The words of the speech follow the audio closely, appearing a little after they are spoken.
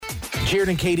Jared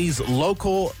and Katie's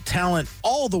local talent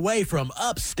all the way from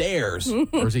upstairs.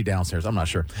 Or is he downstairs? I'm not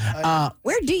sure.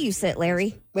 Where do you sit,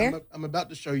 Larry? Where? I'm about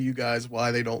to show you guys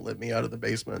why they don't let me out of the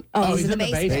basement. Oh, he's in the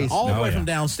basement. All the way from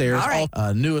downstairs. All right.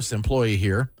 Newest employee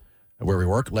here where we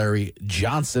work, Larry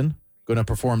Johnson, going to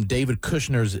perform David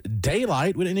Kushner's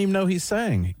Daylight. We didn't even know he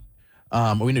sang.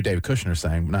 We knew David Kushner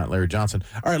sang, not Larry Johnson.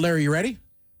 All right, Larry, you ready?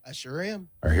 I sure am.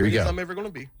 All right, here we go. I'm ever going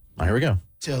to be. All right, here we go.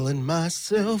 Telling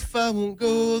myself I won't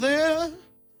go there.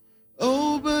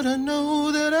 Oh, but I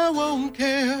know that I won't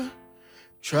care.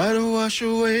 Try to wash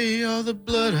away all the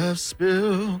blood I've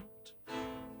spilled.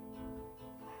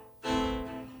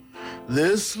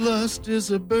 This lust is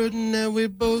a burden that we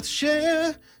both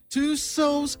share. Two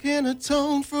souls can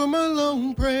atone from a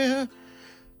lone prayer.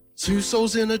 Two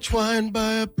souls intertwined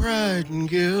by a pride and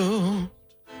guilt.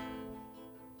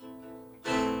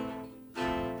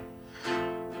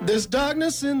 There's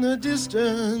darkness in the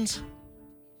distance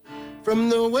from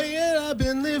the way that I've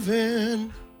been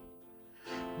living,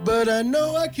 but I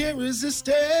know I can't resist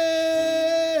it.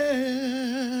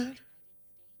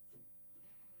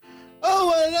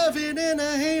 Oh, I love it and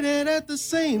I hate it at the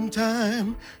same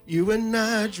time. You and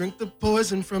I drink the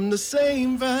poison from the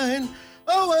same vine.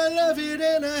 Oh, I love it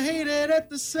and I hate it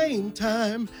at the same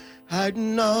time.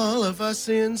 Hiding all of our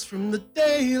sins from the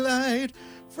daylight.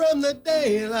 From the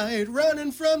daylight,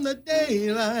 running from the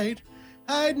daylight,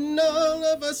 hiding all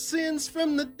of our sins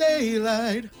from the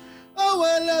daylight. Oh,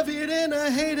 I love it and I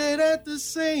hate it at the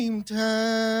same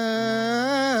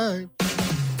time.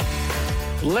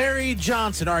 Larry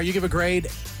Johnson, all right, you give a grade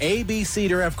A, B,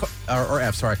 C, or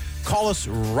F, sorry. Call us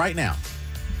right now.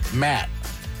 Matt.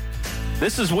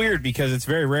 This is weird because it's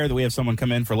very rare that we have someone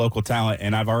come in for local talent,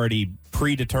 and I've already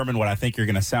predetermined what I think you're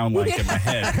going to sound like in my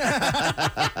head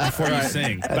before you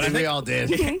sing. But I think we all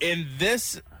did. In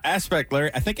this aspect,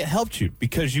 Larry, I think it helped you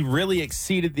because you really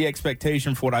exceeded the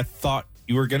expectation for what I thought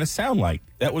you were going to sound like.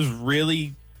 That was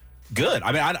really good.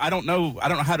 I mean, I don't know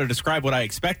how to describe what I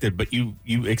expected, but you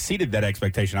exceeded that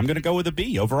expectation. I'm going to go with a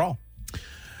B overall.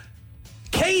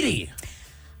 Katie.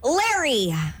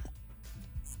 Larry.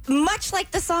 Much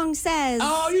like the song says.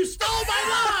 Oh, you stole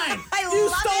my line. I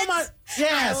love it.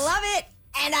 Yes. I love it,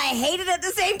 and I hate it at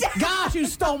the same time. Gosh, you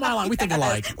stole my line. We think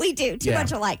alike. We do. Too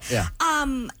much alike. Yeah.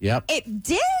 Yep. It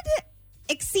did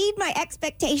exceed my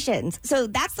expectations. So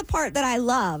that's the part that I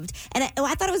loved. And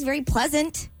I thought it was very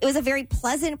pleasant. It was a very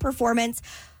pleasant performance.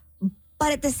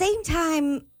 But at the same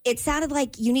time, it sounded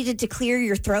like you needed to clear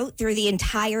your throat through the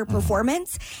entire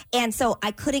performance. And so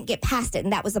I couldn't get past it.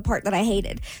 And that was the part that I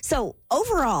hated. So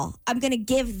overall, I'm going to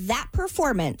give that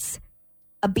performance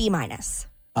a B-. Matt,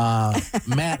 I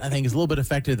think, is a little bit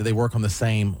affected that they work on the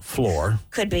same floor.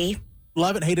 Could be.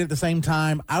 Love it, hate it at the same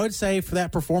time. I would say for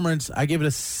that performance, I give it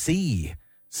a C.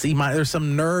 C-. There's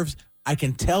some nerves. I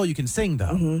can tell you can sing,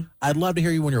 though. Mm-hmm. I'd love to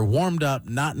hear you when you're warmed up,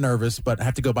 not nervous, but I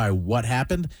have to go by what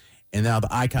happened. And now the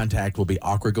eye contact will be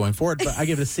awkward going forward, but I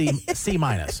give it a C-.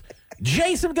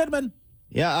 Jason Goodman.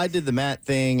 Yeah, I did the Matt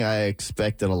thing. I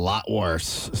expected a lot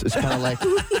worse. It's kind of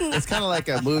like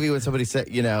a movie when somebody said,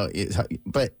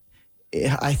 but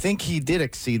I think he did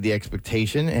exceed the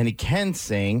expectation, and he can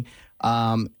sing.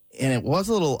 And it was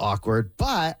a little awkward,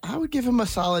 but I would give him a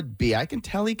solid B. I can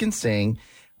tell he can sing.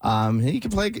 He can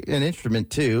play an instrument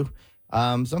too. So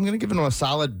I'm going to give him a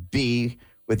solid B.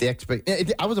 With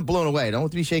the I wasn't blown away. Don't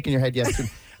be shaking your head yes.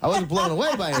 I wasn't blown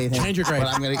away by anything. Change your grade.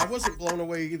 I wasn't blown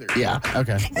away either. Yeah.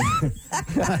 Okay.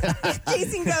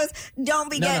 Jason goes, don't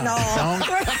be getting all.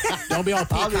 Don't be all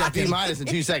I'll be at peacocky. B- in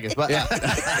 2 seconds. But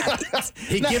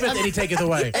He give it and he take it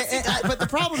away. But the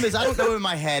problem is I don't know in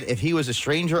my head if he was a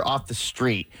stranger off the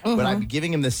street, but I'd be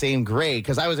giving him the same grade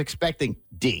because I was expecting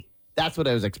D. That's what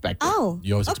I was expecting. Oh,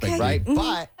 you always expect right? B.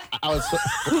 But I was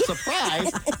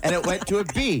surprised, and it went to a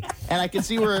B. And I can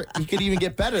see where he could even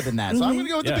get better than that. So I'm going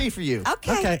to go with the B for you.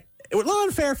 Okay. A little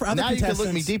unfair for other now contestants. You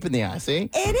can look me deep in the eye, see?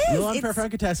 It is. A little unfair for other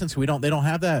contestants. They don't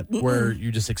have that where you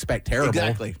just expect terrible.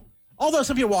 Exactly. Although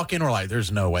some people walk in and are like,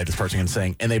 there's no way this person can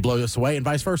sing, and they blow us away and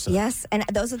vice versa. Yes, and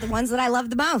those are the ones that I love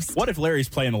the most. What if Larry's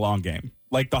playing the long game?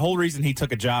 Like, the whole reason he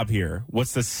took a job here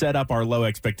was to set up our low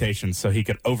expectations so he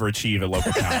could overachieve at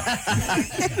local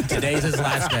talent. Today's his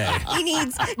last day. He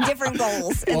needs different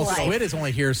goals in life. Squid is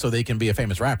only here so they can be a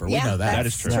famous rapper. We know that. That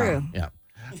is true. True. Yeah.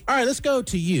 All right, let's go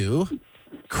to you,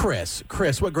 Chris.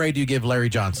 Chris, what grade do you give Larry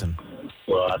Johnson?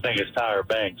 Well, I think it's Tyra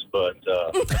Banks, but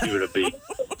give it a B.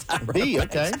 B,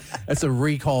 okay. That's a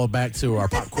recall back to our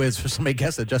pop quiz for somebody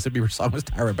guessed that Justin Bieber's song was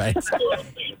Tyra Banks.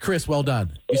 Chris, well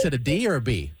done. You said a D or a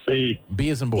B? B. B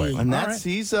as in boy. And that's,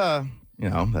 he's,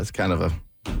 that's kind of a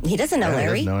He doesn't know Yeah, he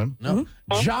Larry. doesn't know him.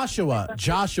 No.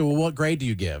 Joshua, what grade do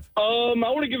you give? I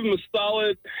want to give him a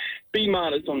solid B-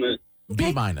 on this.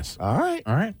 B minus. All right.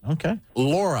 All right. Okay.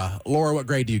 Laura, what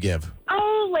grade do you give?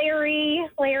 Oh, Larry.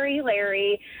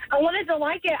 I wanted to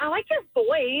like it. I like your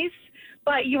voice,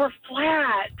 but you were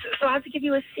flat, so I have to give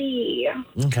you a C.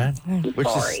 Okay. Which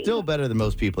is still better than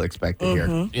most people expect to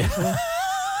hear. Yeah.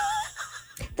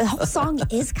 The whole song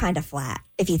is kind of flat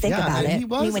if you think about it. He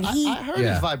was. when I heard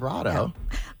his vibrato.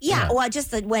 well,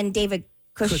 just when David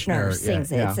Kushner Kushner,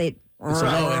 sings yeah. it, It's a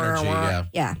low energy. Yeah.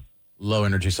 Yeah. Low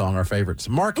energy song, our favorites.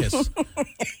 Marcus.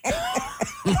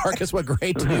 Marcus, what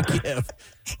grade do you give?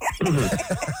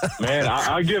 Man,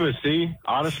 I'll give a C.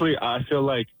 Honestly, I feel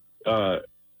like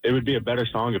it would be a better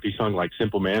song if he sung like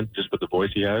Simple Man, just with the voice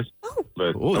he has. Oh.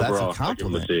 But Ooh, that's a overall, I give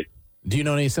him a compliment. C. Do you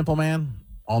know any Simple Man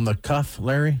on the cuff,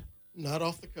 Larry? Not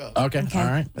off the cuff. Okay. All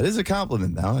right. That is a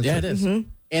compliment, though. Yeah, it is. And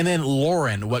then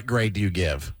Lauren, what grade do you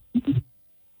give?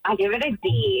 I give it a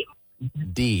D.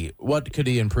 D. What could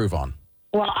he improve on?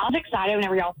 Well, I was excited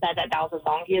whenever y'all said that was the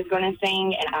song he was going to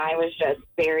sing, and I was just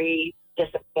very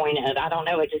disappointed. I don't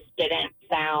know. It just didn't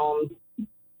sound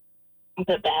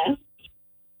the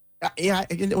best. Yeah,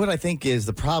 what I think is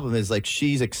the problem is like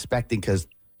she's expecting because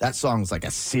that song's like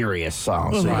a serious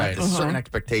song, so you Right. got a certain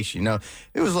expectation. You know, if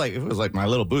it was like My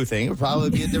Little Boo thing, it would probably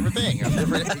be a different thing.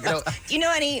 Do you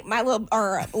know any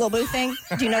Lil Boo thing?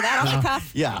 Do you know that off the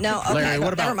cuff? Yeah. No. Okay. Larry,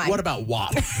 Never mind. what about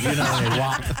WAP? You know any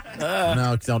WAP?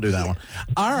 No, don't do that one.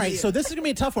 All right, so this is going to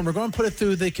be a tough one. We're going to put it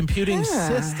through the computing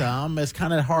system. It's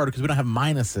kind of hard because we don't have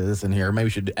minuses in here. Maybe we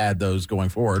should add those going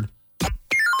forward.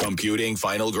 Computing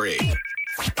final grade.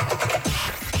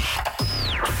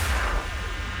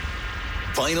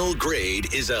 Final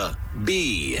grade is a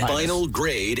B. Final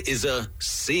grade is a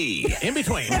C. In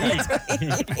between.